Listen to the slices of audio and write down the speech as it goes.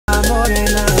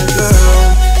morena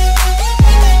girl.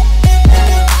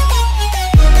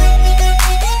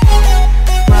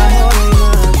 My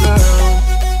morena girl.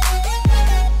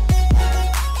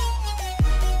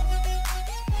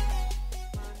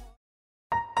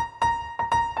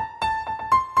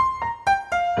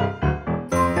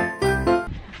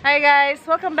 Hi guys!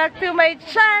 Welcome back to my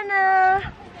channel!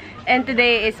 And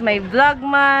today is my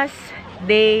VLOGMAS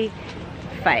Day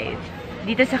 5.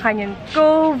 Dito sa Canyon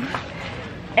Cove.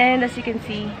 And as you can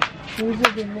see,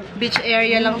 beach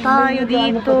area lang tayo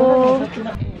dito.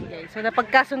 So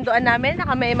napagkasunduan namin na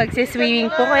kami magsiswimming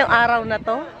po ngayong araw na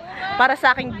to. Para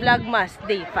sa aking VLOGMAS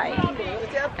Day 5.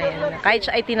 Ayan. Kahit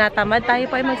siya ay tinatamad, tayo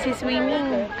pa ay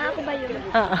magsiswimming. Ako ba yun?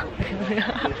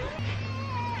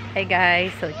 Hi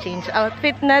guys, so change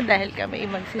outfit na dahil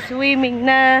kami magsiswimming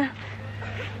na.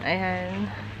 Ayan,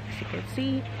 as you can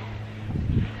see,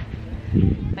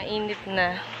 mainit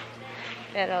na,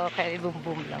 pero kaya boom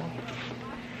boom lang.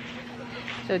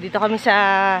 So dito kami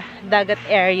sa dagat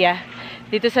area,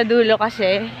 dito sa dulo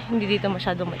kasi hindi dito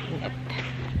masyadong mainit.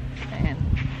 Ayan.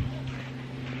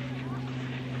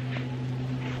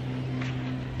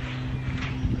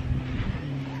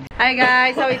 Hi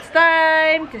guys, so it's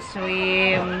time to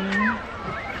swim.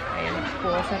 Ayan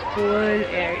po sa pool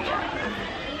area.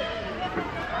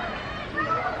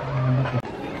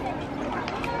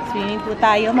 Swimming po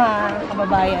tayo mga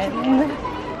kababayan.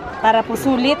 Para po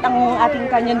sulit ang ating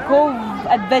Canyon Cove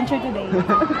adventure today.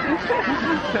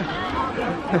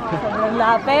 Sobrang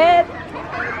lapit.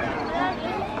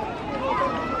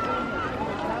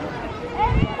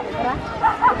 Tara.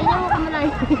 Hindi niyo mo kamalay.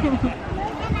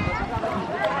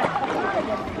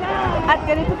 At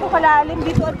ganito po kalalim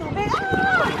dito ang tubig.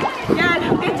 Yan,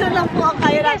 medyo lang po ang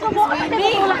kaya natin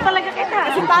swimming. Tulak talaga kita.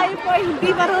 Kasi tayo po ay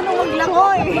hindi marunong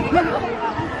maglangoy.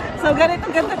 So ganito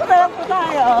na lang po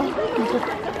tayo.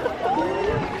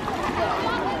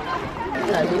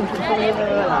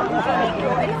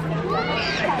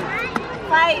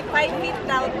 5 feet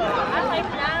down po.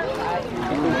 5 lang.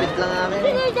 2 feet lang namin.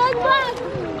 Sige, dyan ba?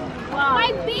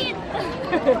 5 feet!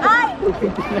 Ay! 2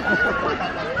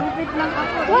 feet lang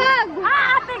ako. Wag!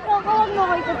 Ate ko, huwag mo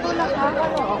ko itutulak ha.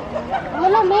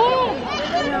 Wala mo!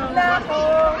 Wala ako.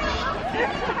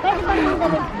 Pwede ba nang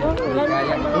galit ko?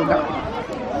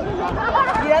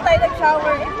 Hindi na tayo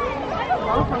nag-shower. 1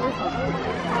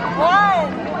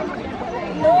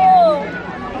 2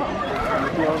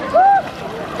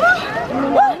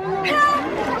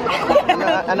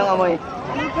 Anong amoy?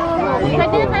 Pwede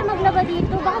na tayo maglaba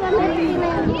dito. Baka naman hindi na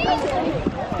yan.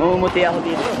 Mamumuti ako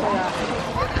dito.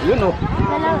 Yun oh.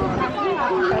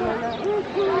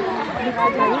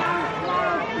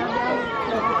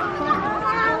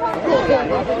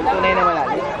 Tunay na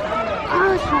malalim.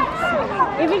 Oh, shucks.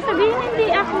 Ibig sabihin hindi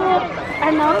ako,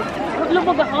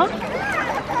 lubog ako?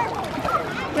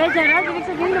 Kaya Gerard, ibig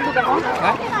sabihin lubog ako?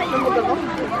 Ha? Lubog ako?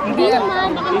 Hindi naman.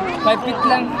 5 feet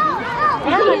lang.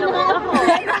 Hindi naman ako.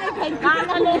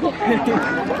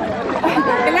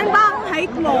 Ilan ba ang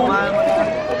height mo?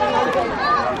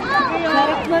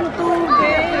 Sarap ng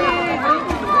tubig.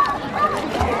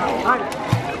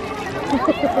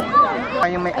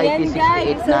 Yung may Ayan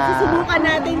guys, IP68 so na susubukan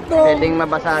natin to pwedeng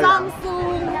mabasa lang.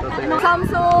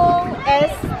 Samsung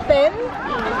S10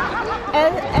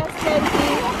 S10E.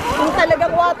 Kung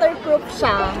talagang waterproof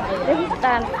siya.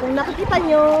 Resistant. Kung nakikita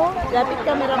nyo, lapit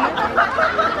cameraman.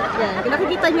 Ayan. Kung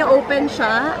nakikita nyo, open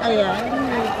siya. Ayan.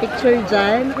 Picture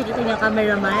dyan. Nakikita nyo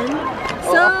cameraman.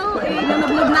 So,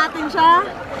 inunublog natin siya.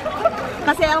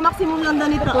 Kasi ang maximum lang daw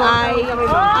nito ay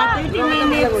 30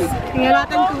 minutes. Tingnan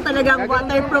natin kung talagang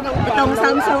waterproof itong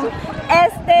Samsung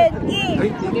S10E.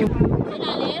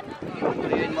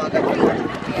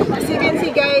 As you can see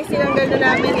guys, sinanggal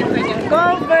na namin yung kanyang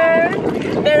cover.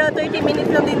 Pero 30 minutes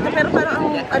lang dito. Pero parang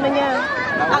ang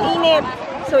ang init.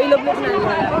 So ilublog na.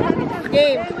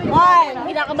 Game. 1.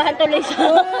 Kinakabahan tuloy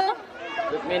siya.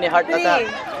 2 mini heart attack.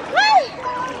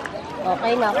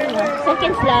 Okay na, okay na.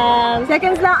 Seconds lang.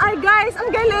 Seconds lang. Ay guys, ang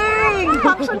galing!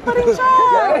 Function pa rin siya!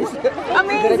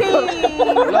 Amazing!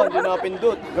 Wala, hindi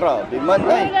napindot. Grabe man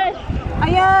ay.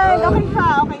 Ayan, okay siya,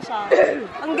 okay siya.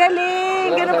 Ang galing!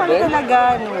 Ganun pa rin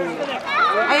talaga, no?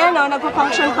 Ayan o,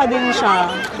 nagpa-function pa din siya.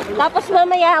 Tapos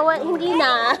mamaya, hindi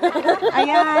na.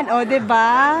 Ayan, o,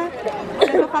 diba?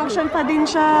 Nagpa-function pa din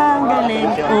siya. Ang galing.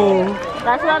 O.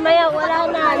 Tapos mamaya, wala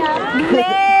na.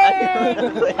 Galing!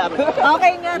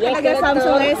 Okay nga talaga,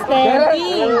 Samsung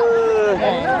S10E.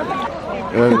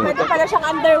 Pwede pala siyang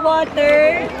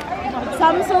underwater.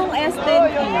 Samsung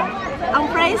S10E. Ang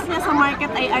price niya sa market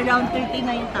ay around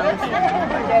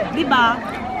 39,000. Diba?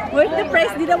 Worth the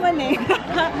price din naman eh.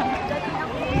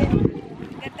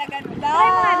 Ganda-ganda.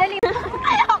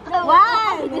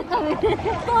 2, 3,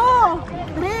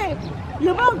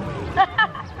 lubog!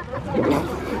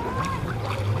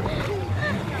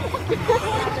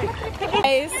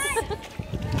 Guys,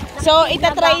 so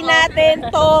itatry natin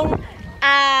tong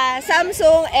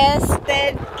Samsung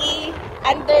S10E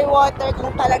underwater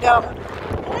kung talagang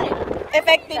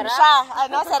effective siya.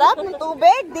 Ano, sarap ng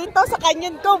tubig dito sa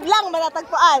Canyon Cove lang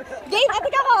matatagpuan. Game,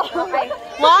 atik ako! Okay.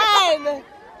 1,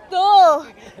 2,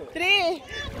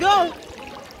 3, go!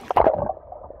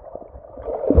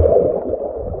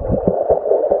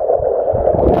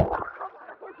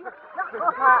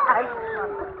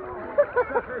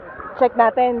 Check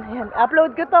natin. Ayan.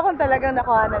 Upload ko to kung talagang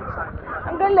nakuhanan siya.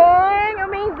 Ang galing!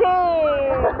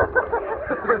 Amazing!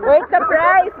 Worth the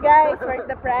price, guys! Worth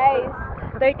the price.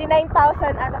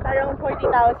 39,000 at around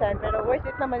 40,000. Pero worth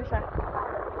it naman siya.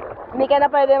 Hindi ka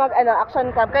na pwede action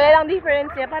cam. Kaya lang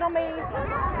difference niya. Parang may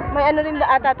ano rin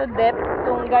ata to depth.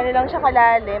 Kung gano'n lang siya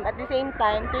kalalim. At the same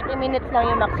time, 30 minutes lang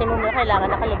yung maximum na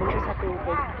kailangan nakalabog siya sa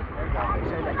tubig.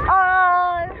 So that's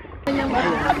all!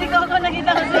 Hindi ko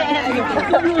nakita ko siya.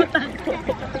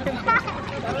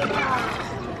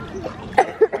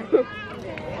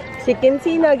 Si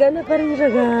Kenzie na, gana pa rin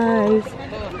siya, guys.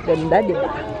 Ganda, di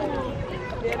ba?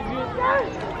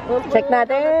 Check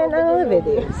natin ang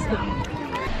videos.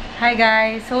 Hi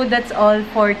guys! So that's all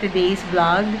for today's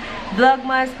vlog.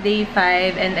 Vlogmas Day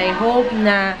 5 and I hope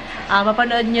na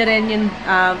mapanood nyo rin yung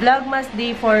Vlogmas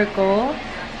Day 4 ko.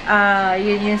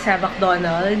 Yun yung sa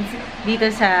McDonald's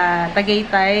dito sa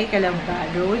Tagaytay, Calamba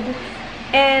Road.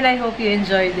 And I hope you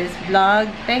enjoyed this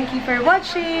vlog. Thank you for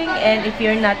watching. And if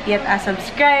you're not yet a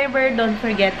subscriber, don't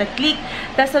forget to click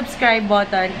the subscribe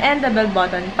button and the bell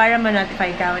button para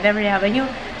ma-notify ka whenever you have a new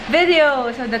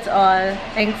video. So that's all.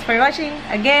 Thanks for watching.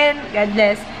 Again, God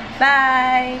bless.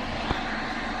 Bye!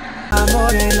 I'm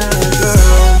more than a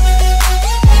girl.